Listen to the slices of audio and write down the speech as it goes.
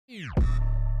Hey,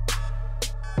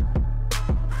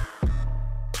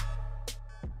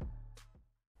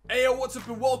 what's up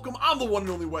and welcome. I'm the one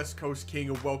and only West Coast King,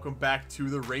 and welcome back to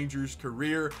the Rangers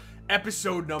career,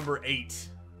 episode number 8.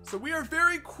 So we are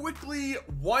very quickly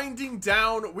winding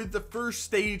down with the first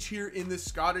stage here in the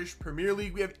Scottish Premier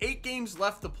League. We have 8 games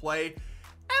left to play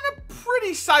and a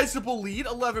pretty sizable lead,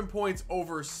 11 points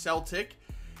over Celtic.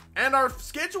 And our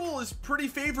schedule is pretty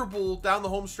favorable down the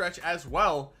home stretch as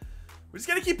well. We're just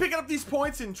going to keep picking up these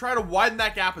points and try to widen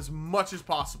that gap as much as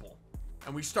possible.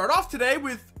 And we start off today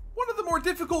with one of the more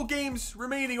difficult games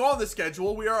remaining on the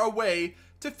schedule. We are away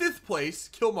to 5th place,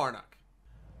 Kilmarnock.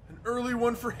 An early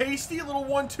one for Hasty, a little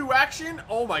 1-2 action.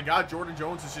 Oh my god, Jordan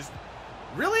Jones is just...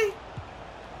 Really?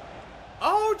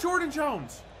 Oh, Jordan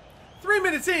Jones. 3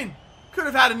 minutes in. Could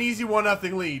have had an easy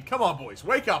 1-0 lead. Come on, boys.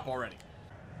 Wake up already.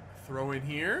 Throw in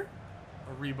here.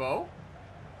 A Rebo.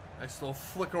 Nice little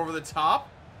flick over the top.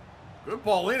 Good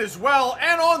ball in as well.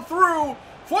 And on through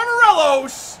for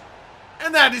Morelos.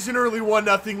 And that is an early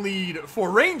 1-0 lead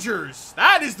for Rangers.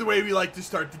 That is the way we like to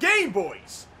start the game,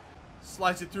 boys.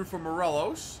 Slides it through for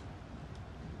Morelos.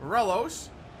 Morelos.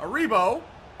 Aribo.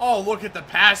 Oh, look at the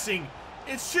passing.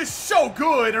 It's just so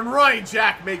good. And Ryan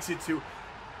Jack makes it to...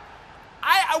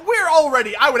 We're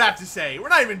already, I would have to say, we're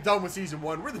not even done with Season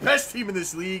 1. We're the best team in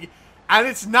this league. And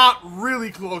it's not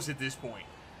really close at this point.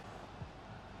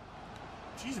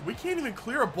 Jeez, we can't even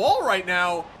clear a ball right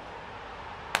now.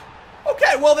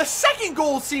 Okay, well, the second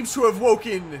goal seems to have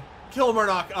woken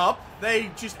Kilmarnock up.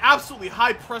 They just absolutely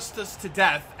high-pressed us to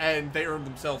death, and they earned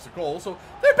themselves a goal. So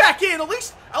they're back in. At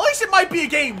least it might be a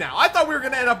game now. I thought we were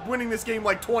going to end up winning this game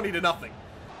like 20-0.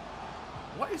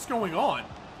 What is going on?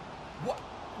 What?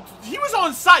 He was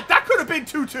on side. That could have been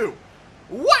 2-2.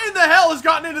 What in the hell has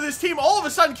gotten into this team? All of a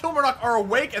sudden, Kilmarnock are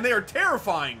awake, and they are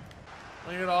terrifying.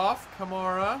 Lay it off.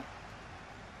 Kamara.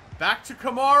 Back to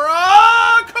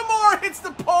Kamara. Kamara hits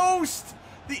the post.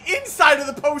 The inside of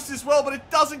the post as well, but it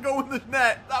doesn't go in the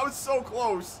net. That was so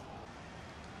close.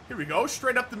 Here we go.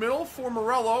 Straight up the middle for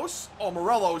Morelos. Oh,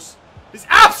 Morelos is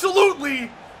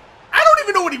absolutely... I don't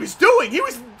even know what he was doing. He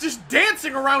was just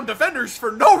dancing around defenders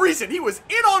for no reason. He was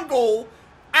in on goal,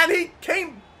 and he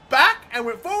came back and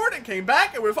went forward and came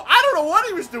back and went forward. I don't know what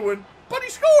he was doing, but he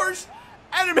scores,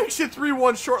 and it makes it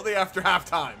 3-1 shortly after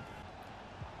halftime.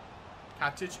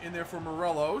 Katic in there for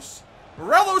Morelos.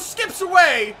 Morelos skips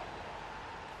away.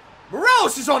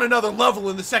 Morelos is on another level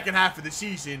in the second half of the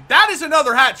season. That is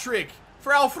another hat trick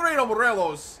for Alfredo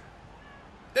Morelos.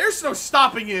 There's no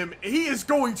stopping him. He is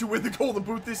going to win the Golden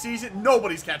Boot this season.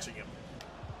 Nobody's catching him.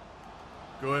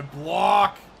 Good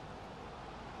block.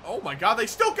 Oh my god, they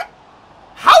still got...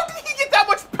 How did he get that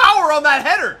much power on that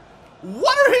header?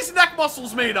 What are his neck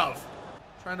muscles made of?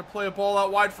 Trying to play a ball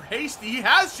out wide for Hasty. He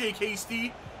has Jake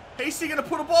Hasty. Hasty gonna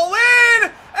put a ball in,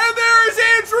 and there is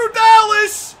Andrew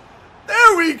Dallas.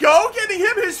 There we go, getting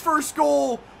him his first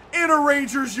goal in a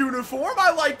Rangers uniform.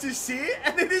 I like to see it,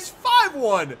 and it is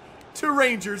 5-1 to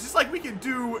Rangers. It's like we can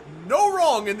do no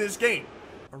wrong in this game.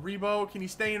 Aribo, can he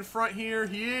stay in front here?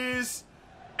 He is,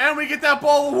 and we get that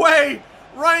ball away.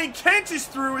 Ryan Kent is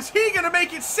through. Is he gonna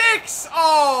make it 6?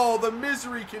 Oh, the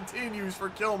misery continues for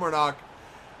Kilmarnock.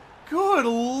 Good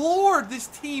lord, this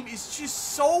team is just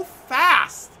so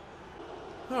fast.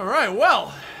 All right,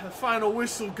 well, the final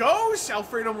whistle goes.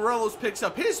 Alfredo Morelos picks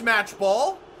up his match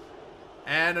ball.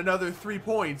 And another 3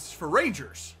 points for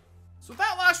Rangers. So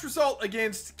that last result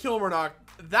against Kilmarnock,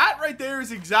 that right there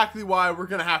is exactly why we're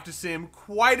going to have to sim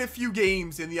quite a few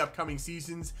games in the upcoming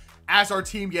seasons as our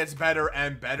team gets better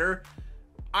and better.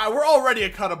 We're already a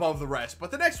cut above the rest,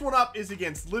 but the next one up is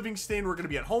against Livingston. We're going to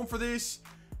be at home for this.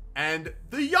 And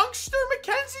the youngster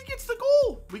McKenzie gets the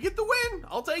goal. We get the win.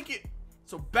 I'll take it.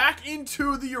 So back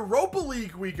into the Europa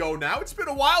League we go now. It's been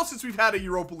a while since we've had a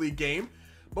Europa League game,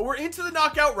 but we're into the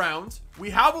knockout rounds.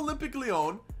 We have Olympique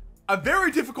Lyon, a very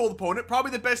difficult opponent,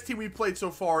 probably the best team we've played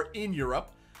so far in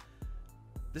Europe.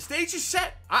 The stage is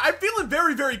set. I'm feeling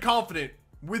very, very confident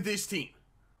with this team.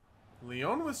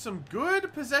 Lyon with some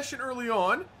good possession early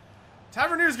on.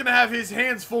 Tavernier's going to have his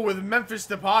hands full with Memphis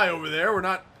Depay over there. We're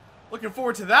not looking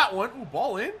forward to that one. Ooh,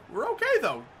 ball in. We're okay,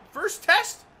 though. First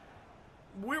test,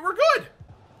 we were good.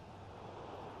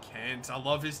 Kent, I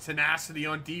love his tenacity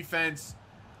on defense.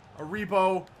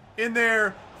 Aribo in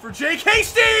there for Jake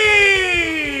Hastie!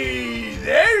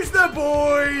 There's the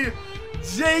boy!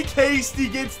 Jake Hastie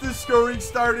gets the scoring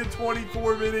started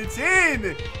 24 minutes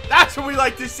in. That's what we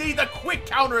like to see, the quick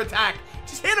counterattack.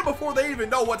 Just hit him before they even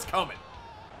know what's coming.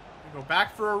 We go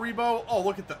back for Aribo. Oh,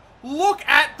 look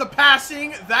at the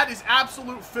passing. That is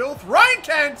absolute filth. Ryan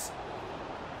Kent!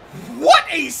 What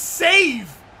a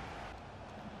save!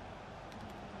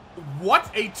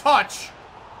 What a touch.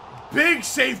 Big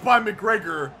save by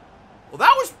McGregor. Well,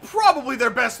 that was probably their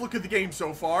best look of the game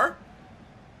so far.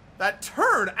 That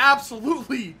turn,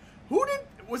 absolutely.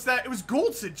 Was that? It was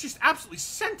Goldson. Just absolutely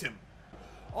sent him.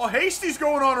 Oh, Hastie's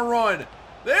going on a run.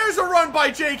 There's a run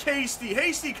by Jake Hastie.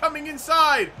 Hastie coming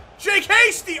inside. Jake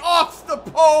Hastie off the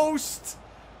post.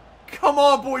 Come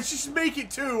on, boys. Just make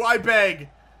it two, I beg.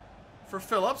 For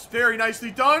Phillips. Very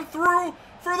nicely done. Through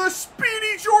for the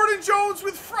speedy Jordan Jones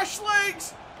with fresh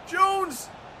legs. Jones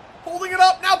holding it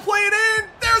up. Now play it in.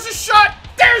 There's a shot.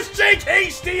 There's Jake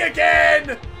Hastie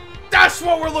again. That's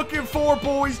what we're looking for,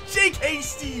 boys. Jake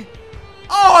Hastie.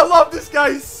 Oh, I love this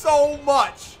guy so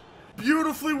much.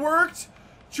 Beautifully worked.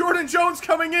 Jordan Jones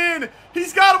coming in.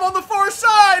 He's got him on the far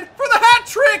side for the hat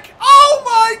trick. Oh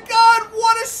my God,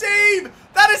 what a save.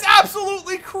 That is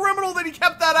absolutely criminal that he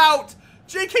kept that out.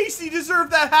 Jake Hastie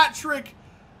deserved that hat trick.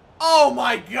 Oh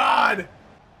my God.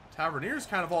 Tavernier's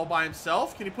kind of all by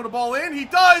himself. Can he put a ball in? He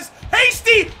does.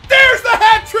 Hastie, there's the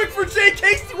hat trick for Jake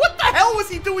Hastie. What the hell was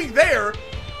he doing there?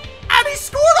 And he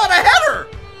scored on a header.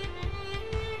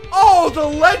 Oh, the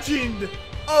legend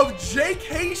of Jake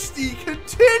Hastie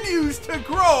continues to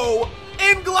grow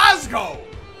in Glasgow.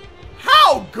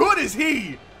 How good is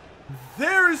he?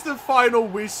 There's the final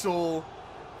whistle.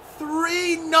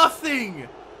 3-0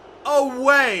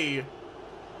 away.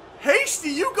 Hastie,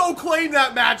 you go claim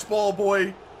that match ball,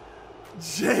 boy.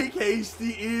 Jake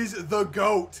Hastie is the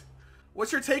GOAT.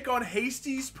 What's your take on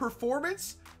Hastie's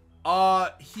performance?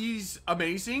 He's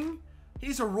amazing.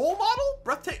 He's a role model.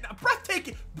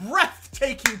 Breathtaking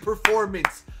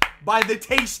performance by the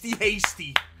tasty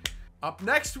Hastie. Up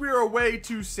next, we are away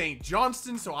to St.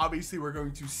 Johnston, so obviously we're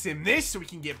going to sim this so we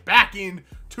can get back into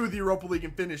the Europa League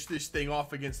and finish this thing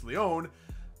off against Lyon.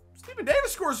 Stephen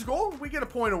Davis scores a goal. We get a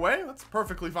point away. That's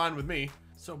perfectly fine with me.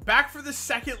 So back for the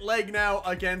second leg now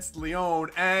against Lyon,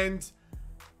 and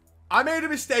I made a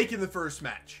mistake in the first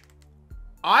match.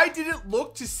 I didn't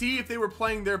look to see if they were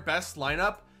playing their best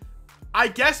lineup. I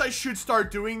guess I should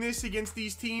start doing this against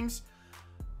these teams.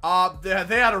 They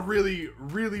had a really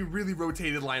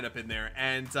rotated lineup in there.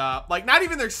 And, like, not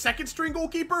even their second string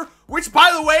goalkeeper, which,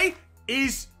 by the way,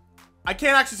 is, I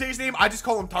can't actually say his name. I just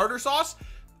call him Tartar Sauce.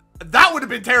 That would have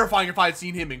been terrifying if I had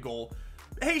seen him in goal.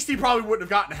 Hastie probably wouldn't have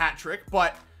gotten a hat trick,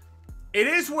 but it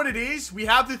is what it is. We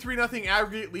have the 3-0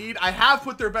 aggregate lead. I have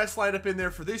put their best lineup in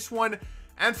there for this one.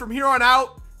 And from here on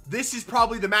out, this is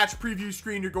probably the match preview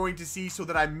screen you're going to see so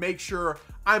that I make sure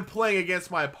I'm playing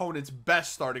against my opponent's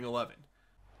best starting 11.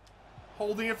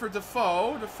 Holding it for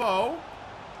Defoe. Defoe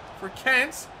for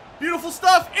Kent. Beautiful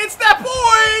stuff. It's that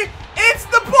boy! It's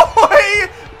the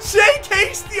boy! Jake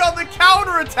Hastie on the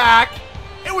counterattack.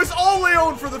 It was all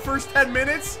Lyon for the first 10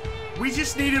 minutes. We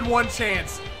just needed one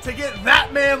chance to get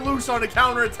that man loose on a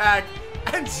counterattack.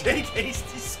 And Jake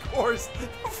Hastie scores the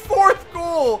 4th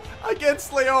goal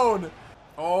against Lyon.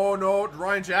 Oh no,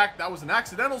 Ryan Jack, that was an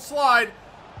accidental slide.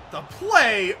 The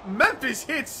play, Memphis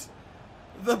hits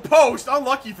the post.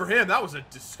 Unlucky for him. That was a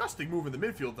disgusting move in the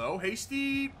midfield, though.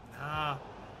 Hastie,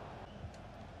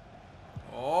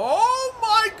 oh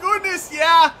my goodness,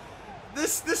 yeah.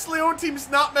 This Lyon team is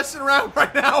not messing around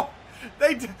right now.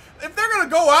 If they're gonna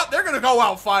go out, they're gonna go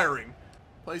out firing.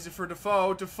 Plays it for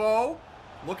Defoe. Defoe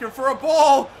looking for a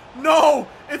ball. No,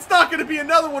 it's not gonna be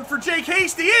another one for Jake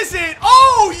Hastie, is it?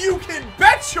 Oh, you can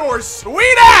bet your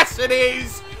sweet ass it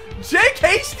is. Jake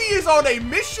Hastie is on a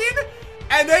mission,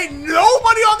 and ain't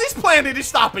nobody on this planet is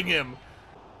stopping him.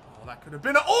 Oh, that could have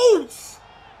been a... Oh!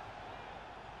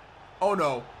 Oh,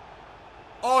 no.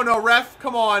 Oh, no, ref.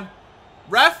 Come on.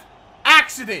 Ref.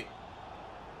 Accident.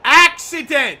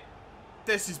 Accident.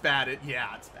 This is bad.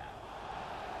 Yeah, it's bad.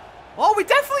 Well, we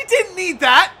definitely didn't need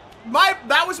that.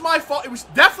 That was my fault. It was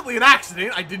definitely an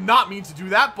accident. I did not mean to do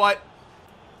that, but...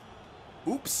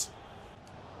 Oops.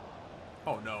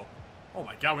 Oh, no. Oh,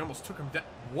 my God. We almost took him down.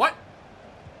 What?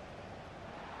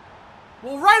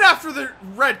 Well, right after the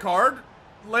red card,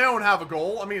 Lyon have a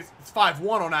goal. I mean, it's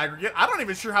 5-1 on aggregate. I'm not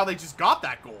even sure how they just got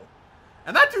that goal.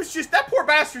 And that dude's just... That poor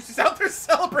bastard's just out there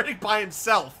celebrating by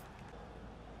himself.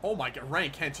 Oh, my God.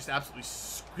 Ryan Kent just absolutely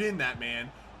skinned that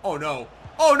man. Oh, no.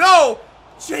 Oh, no!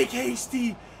 Jake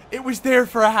Hastie. It was there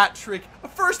for a hat trick. A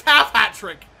first half hat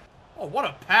trick. Oh, what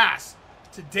a pass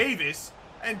to Davis.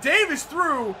 And Davis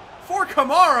through for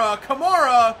Kamara.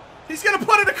 Kamara, he's going to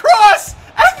put it across.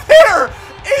 And there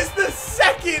is the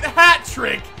second hat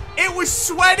trick. It was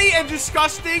sweaty and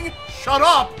disgusting. Shut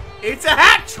up. It's a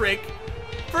hat trick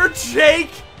for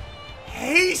Jake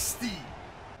Hastie.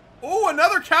 Oh,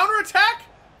 another counterattack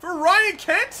for Ryan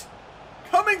Kent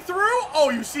coming through. Oh,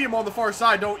 you see him on the far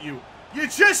side, don't you? You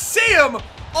just see him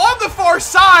On the far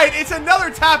side, it's another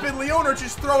tap in. Leon are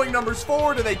just throwing numbers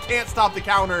forward, and they can't stop the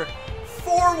counter.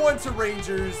 4-1 to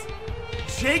Rangers.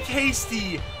 Jake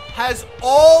Hastie has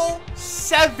all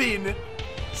seven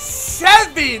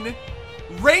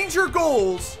Ranger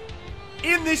goals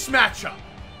in this matchup.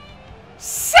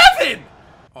 7!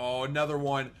 Oh, another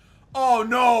one. Oh,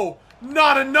 no.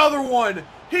 Not another one.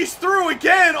 He's through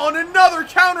again on another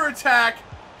counterattack.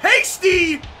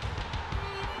 Hastie!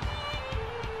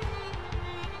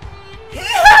 He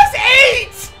has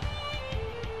 8!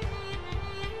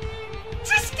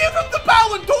 Just give him the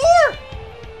Ballon d'Or!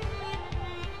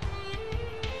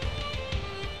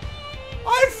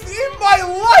 In my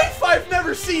life, I've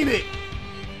never seen it!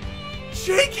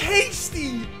 Jake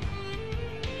Hastie!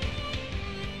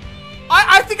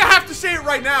 I think I have to say it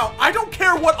right now. I don't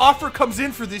care what offer comes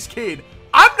in for this kid.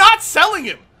 I'm not selling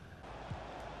him!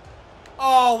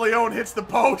 Oh, Leon hits the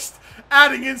post.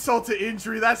 Adding insult to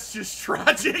injury, that's just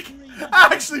tragic. I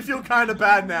actually feel kind of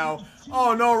bad now.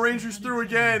 Oh no, Rangers through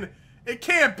again. It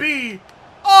can't be.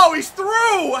 Oh, he's through!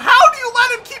 How do you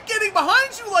let him keep getting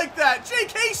behind you like that?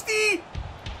 Jake Hastie!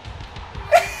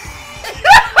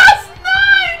 Yes!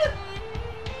 9!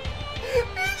 You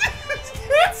just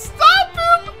can't stop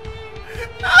him!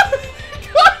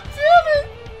 God damn it!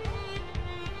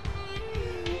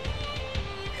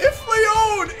 If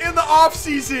Leon in the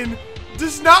offseason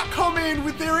does not come in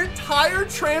with their entire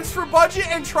transfer budget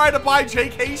and try to buy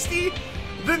Jake Hastie,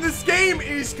 then this game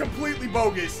is completely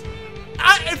bogus.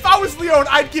 If I was Leon,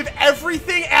 I'd give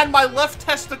everything and my left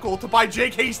testicle to buy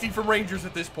Jake Hastie from Rangers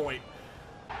at this point.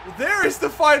 There is the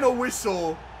final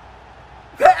whistle.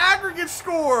 The aggregate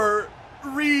score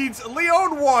reads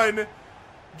Leon 1,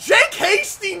 Jake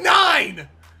Hastie 9.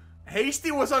 Hastie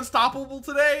was unstoppable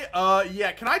today.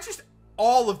 Yeah, can I just...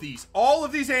 All of these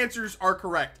answers are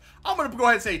correct. I'm going to go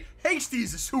ahead and say Hastie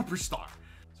is a superstar.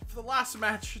 So for the last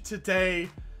match today,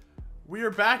 we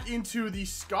are back into the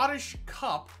Scottish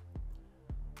Cup.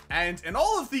 And in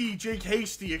all of the Jake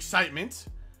Hastie excitement,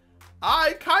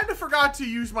 I kind of forgot to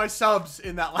use my subs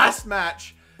in that last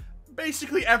match.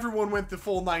 Basically, everyone went the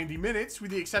full 90 minutes,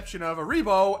 with the exception of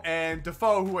Aribo and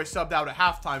Defoe, who I subbed out at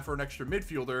halftime for an extra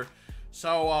midfielder.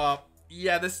 So,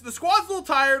 yeah, the squad's a little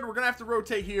tired. We're going to have to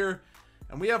rotate here.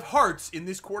 And we have Hearts in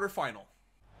this quarterfinal.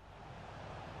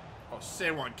 Oh,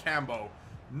 Sewan Cambo.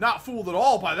 Not fooled at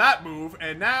all by that move.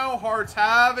 And now Hearts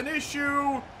have an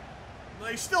issue.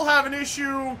 They still have an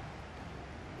issue.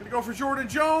 Gonna go for Jordan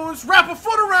Jones. Wrap a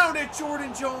foot around it,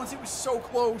 Jordan Jones. It was so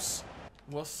close.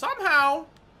 Well, somehow,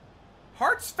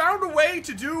 Hearts found a way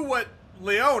to do what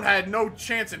Leon had no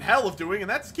chance in hell of doing, and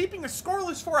that's keeping us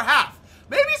scoreless for a half.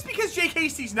 Maybe it's because Jake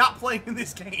Hastie's not playing in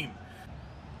this game.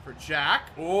 For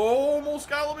Jack. Almost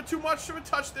got a little bit too much of a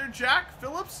touch there, Jack.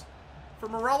 Phillips. For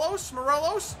Morelos.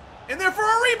 Morelos. In there for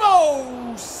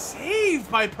Aribo.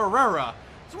 Saved by Pereira.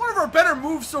 It's one of our better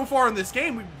moves so far in this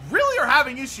game. We really are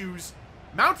having issues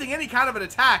mounting any kind of an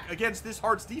attack against this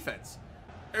Hearts defense.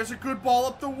 There's a good ball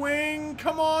up the wing.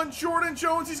 Come on, Jordan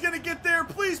Jones. He's going to get there.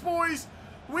 Please, boys.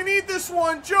 We need this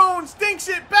one. Jones dinks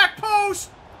it. Back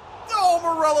post. Oh,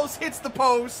 Morelos hits the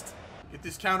post. Get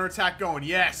this counterattack going.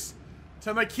 Yes.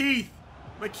 To McKeith.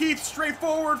 McKeith straight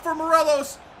forward for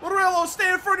Morelos. Morelos,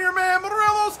 stay in front of your man.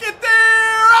 Morelos, get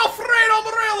there. Alfredo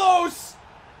Morelos.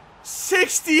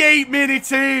 68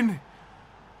 minutes in.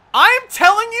 I'm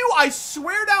telling you, I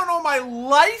swear down on my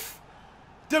life,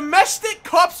 domestic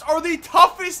cups are the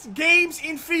toughest games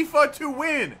in FIFA to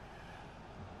win.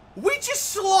 We just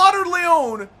slaughtered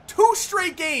Leon 2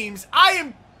 straight games. I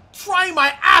am trying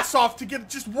my ass off to get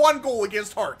just 1 goal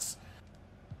against Hearts.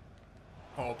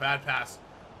 Oh, bad pass.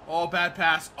 Oh, bad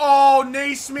pass. Oh,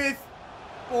 Naismith.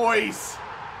 Boys.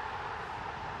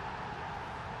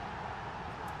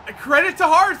 Credit to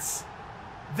Hearts.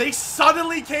 They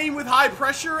suddenly came with high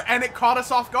pressure, and it caught us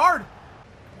off guard.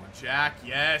 Come on, Jack.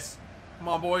 Yes. Come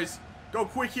on, boys. Go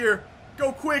quick here.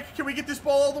 Go quick. Can we get this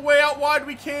ball all the way out wide?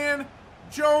 We can.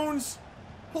 Jones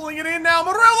pulling it in now.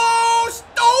 Morelos!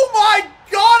 Oh, my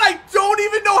God. I don't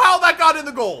even know how that got in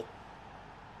the goal.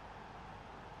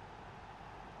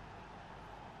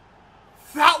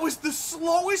 That was the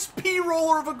slowest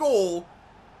P-roller of a goal.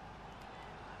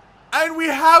 And we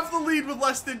have the lead with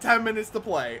less than 10 minutes to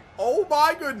play. Oh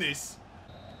my goodness.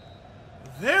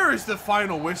 There is the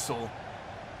final whistle.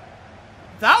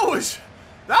 That was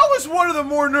one of the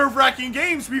more nerve-wracking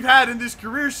games we've had in this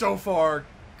career so far.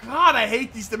 God, I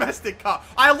hate these domestic cups.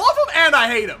 I love them and I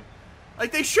hate them.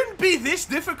 Like, they shouldn't be this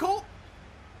difficult.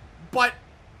 But,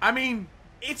 I mean,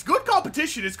 it's good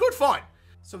competition. It's good fun.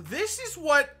 So this is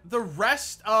what the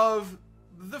rest of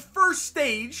the first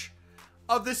stage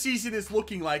of the season is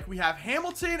looking like. We have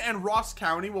Hamilton and Ross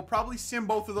County. We'll probably sim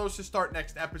both of those to start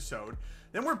next episode.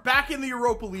 Then we're back in the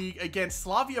Europa League against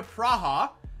Slavia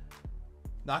Praha.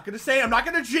 Not going to say, I'm not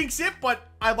going to jinx it, but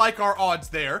I like our odds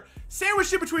there.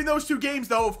 Sandwiched in between those two games,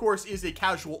 though, of course, is a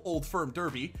casual Old Firm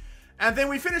derby. And then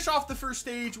we finish off the first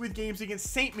stage with games against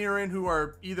St. Mirren, who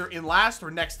are either in last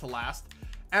or next to last.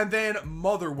 And then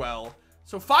Motherwell.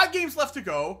 So 5 games left to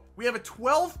go. We have a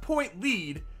 12-point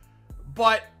lead,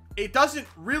 but it doesn't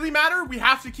really matter. We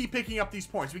have to keep picking up these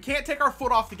points. We can't take our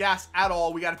foot off the gas at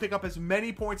all. We got to pick up as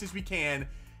many points as we can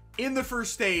in the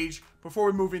first stage before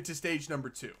we move into stage number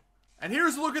 2. And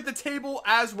here's a look at the table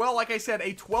as well. Like I said,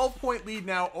 a 12-point lead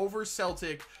now over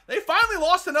Celtic. They finally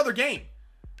lost another game.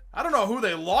 I don't know who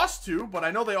they lost to, but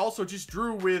I know they also just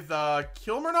drew with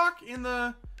Kilmarnock in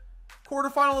the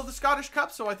quarterfinal of the Scottish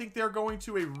Cup. So I think they're going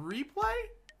to a replay,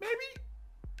 maybe?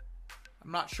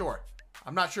 I'm not sure.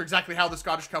 I'm not sure exactly how the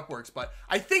Scottish Cup works, but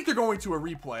I think they're going to a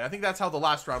replay. I think that's how the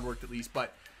last round worked, at least.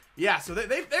 But yeah, so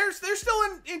they're still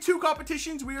in 2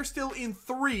 competitions. We are still in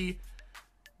 3,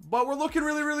 but we're looking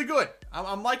really, really good.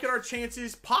 I'm liking our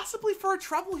chances, possibly for a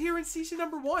treble here in season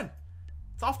number 1.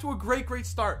 It's off to a great, great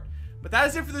start. But that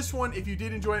is it for this one. If you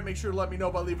did enjoy it, make sure to let me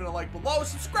know by leaving a like below.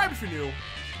 Subscribe if you're new,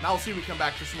 and I'll see you when we come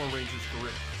back for some more Rangers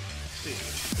Career. See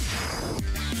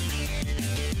you.